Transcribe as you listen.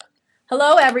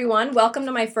Hello, everyone. Welcome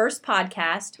to my first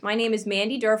podcast. My name is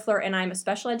Mandy Derfler, and I'm a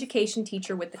special education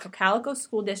teacher with the Cocalico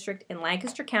School District in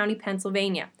Lancaster County,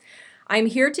 Pennsylvania. I'm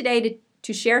here today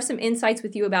to share some insights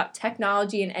with you about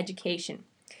technology and education.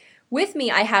 With me,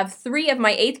 I have three of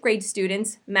my 8th grade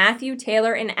students, Matthew,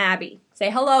 Taylor, and Abby.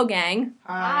 Say hello, gang.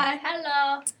 Hi.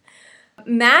 Hello.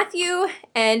 Matthew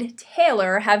and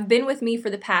Taylor have been with me for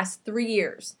the past 3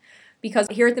 years because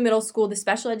here at the middle school, the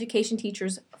special education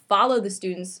teachers follow the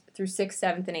students through 6th,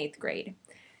 7th, and 8th grade.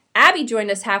 Abby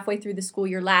joined us halfway through the school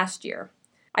year last year.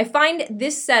 I find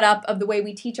this setup of the way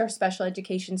we teach our special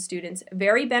education students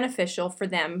very beneficial for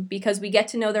them because we get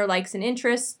to know their likes and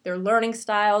interests, their learning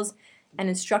styles, and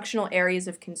instructional areas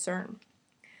of concern.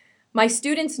 My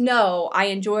students know I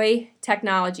enjoy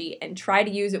technology and try to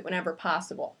use it whenever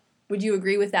possible. Would you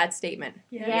agree with that statement?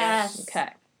 Yes.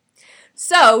 Okay.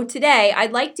 So today,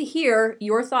 I'd like to hear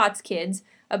your thoughts, kids,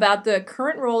 about the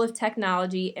current role of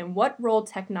technology and what role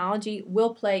technology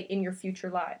will play in your future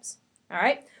lives. All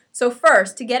right? So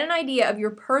first, to get an idea of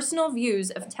your personal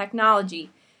views of technology,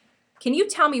 can you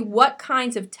tell me what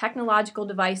kinds of technological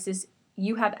devices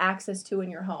you have access to in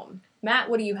your home? Matt,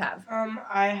 what do you have?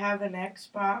 I have an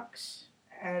Xbox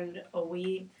and a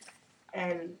Wii,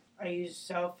 and I use a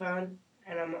cell phone,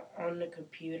 and I'm on the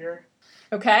computer.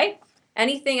 Okay.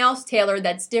 Anything else, Taylor,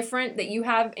 that's different that you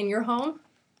have in your home?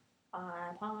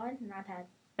 iPod and iPad.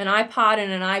 An iPod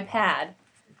and an iPad.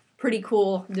 Pretty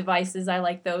cool devices. I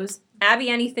like those. Abby,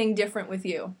 anything different with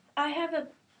you? I have a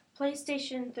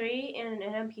PlayStation 3 and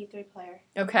an MP3 player.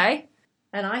 Okay.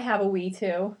 And I have a Wii,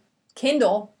 too.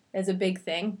 Kindle is a big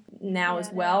thing now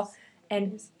as well.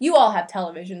 And you all have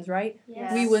televisions, right?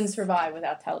 Yes. We wouldn't survive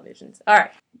without televisions. All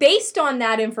right. Based on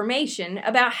that information,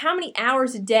 about how many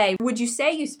hours a day would you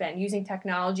say you spend using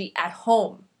technology at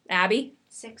home? Abby?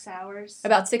 6 hours.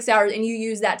 About 6 hours, and you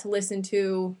use that to listen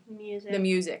to Music. the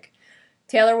music.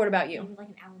 Taylor, what about you? Maybe like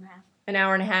an hour and a half. An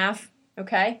hour and a half?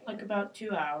 Okay. Like about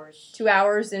 2 hours. 2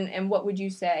 hours, and what would you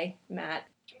say, Matt?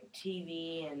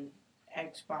 TV and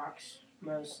Xbox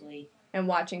mostly. And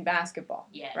watching basketball,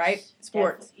 Yes. right?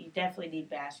 Sports. You definitely need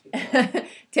basketball.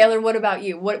 Taylor, what about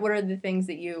you? What are the things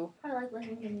that you... I like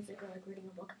listening to music or like reading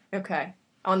a book. Okay.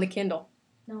 On the Kindle?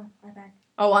 No, iPad.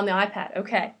 Oh, on the iPad.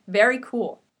 Okay. Very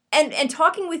cool. And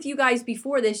talking with you guys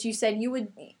before this, you said you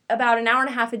would about an hour and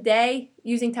a half a day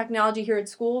using technology here at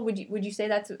school. Would you say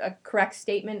that's a correct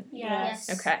statement? Yes.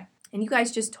 Okay. And you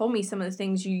guys just told me some of the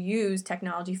things you use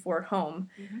technology for at home.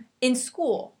 Mm-hmm. In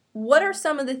school, what are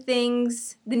some of the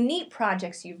things, the neat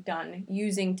projects you've done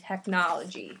using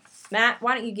technology? Matt,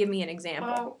 why don't you give me an example?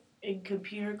 Well, in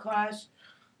computer class,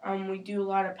 we do a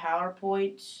lot of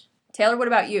PowerPoints. Taylor, what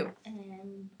about you?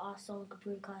 And also in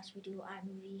computer class we do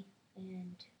iMovie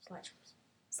and slideshows.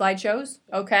 Slideshows?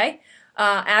 Okay.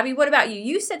 Abby, what about you?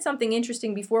 You said something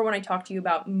interesting before when I talked to you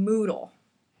about Moodle.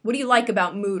 What do you like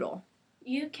about Moodle?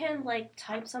 You can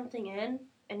type something in,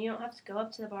 and you don't have to go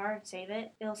up to the bar and save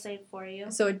it. It'll save for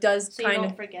you. So it does So you kind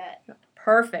don't of... forget.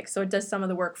 Perfect. So it does some of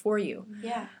the work for you.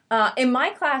 Yeah. In my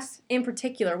class in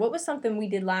particular, what was something we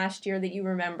did last year that you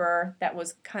remember that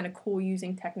was kind of cool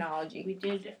using technology? We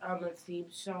did a theme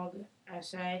song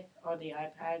essay on the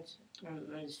iPads. It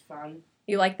was fun.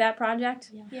 You like that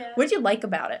project? Yeah. What did you like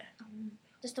about it?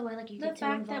 Just the way you The get to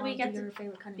fact that involve we get your to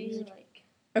favorite kind of be music.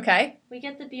 Okay. we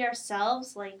get to be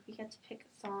ourselves. We get to pick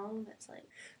a song that's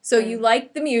So you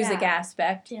like the music Yeah.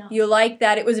 aspect. Yeah. You like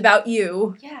that it was about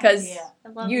you Yeah. because I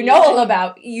love you music.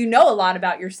 know a lot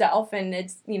about yourself, and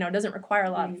it's doesn't require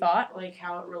a lot of thought. Like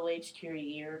how it relates to your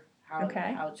year, how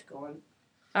it's going.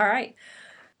 All right.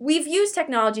 We've used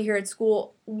technology here at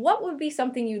school. What would be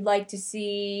something you'd like to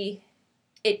see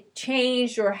it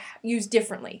changed or used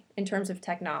differently in terms of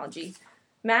technology?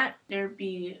 Matt?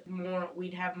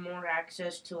 We'd have more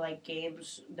access to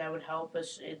games that would help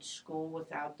us in school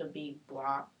without them being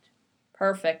blocked.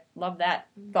 Perfect. Love that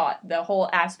thought. The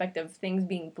whole aspect of things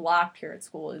being blocked here at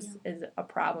school is a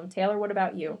problem. Taylor, what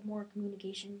about you? More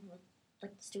communication with the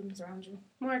students around you.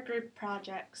 More group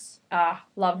projects.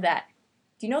 Love that.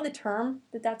 Do you know the term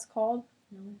that's called?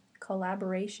 No.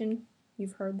 Collaboration.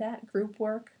 You've heard that? Group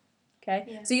work? Okay.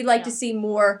 Yeah. So you'd like to see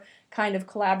more kind of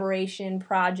collaboration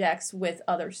projects with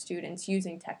other students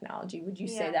using technology. Would you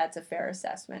say Yeah. that's a fair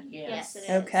assessment? Yes, it is.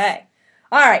 Okay.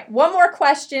 All right. One more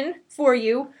question for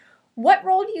you. What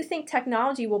role do you think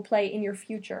technology will play in your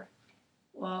future?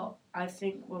 Well, I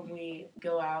think when we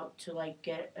go out to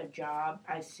get a job,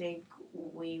 I think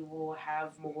we will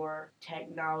have more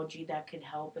technology that can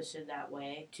help us in that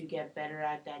way to get better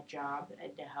at that job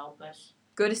and to help us.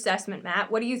 Good assessment,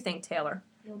 Matt. What do you think, Taylor?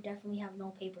 You'll definitely have no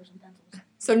papers and pencils.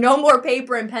 So no more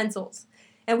paper and pencils.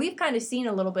 And we've kind of seen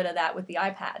a little bit of that with the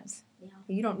iPads. Yeah.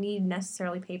 You don't need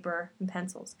necessarily paper and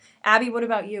pencils. Abby, what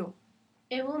about you?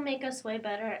 It will make us way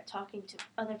better at talking to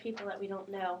other people that we don't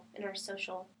know in our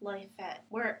social life at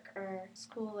work or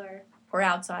school Or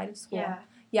outside of school? Yeah.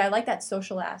 Yeah, I like that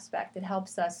social aspect. It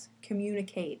helps us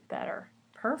communicate better.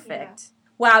 Perfect.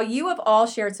 Wow, you have all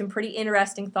shared some pretty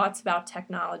interesting thoughts about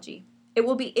technology. It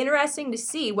will be interesting to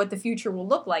see what the future will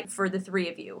look like for the three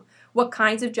of you, what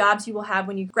kinds of jobs you will have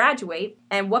when you graduate,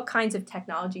 and what kinds of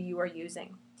technology you are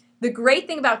using. The great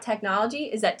thing about technology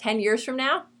is that 10 years from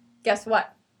now, guess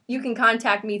what? You can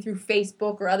contact me through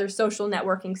Facebook or other social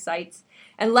networking sites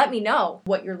and let me know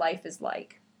what your life is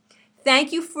like.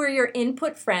 Thank you for your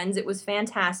input, friends. It was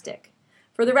fantastic.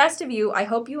 For the rest of you, I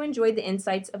hope you enjoyed the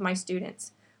insights of my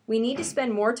students. We need to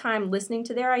spend more time listening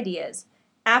to their ideas.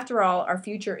 After all, our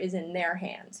future is in their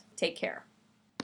hands. Take care.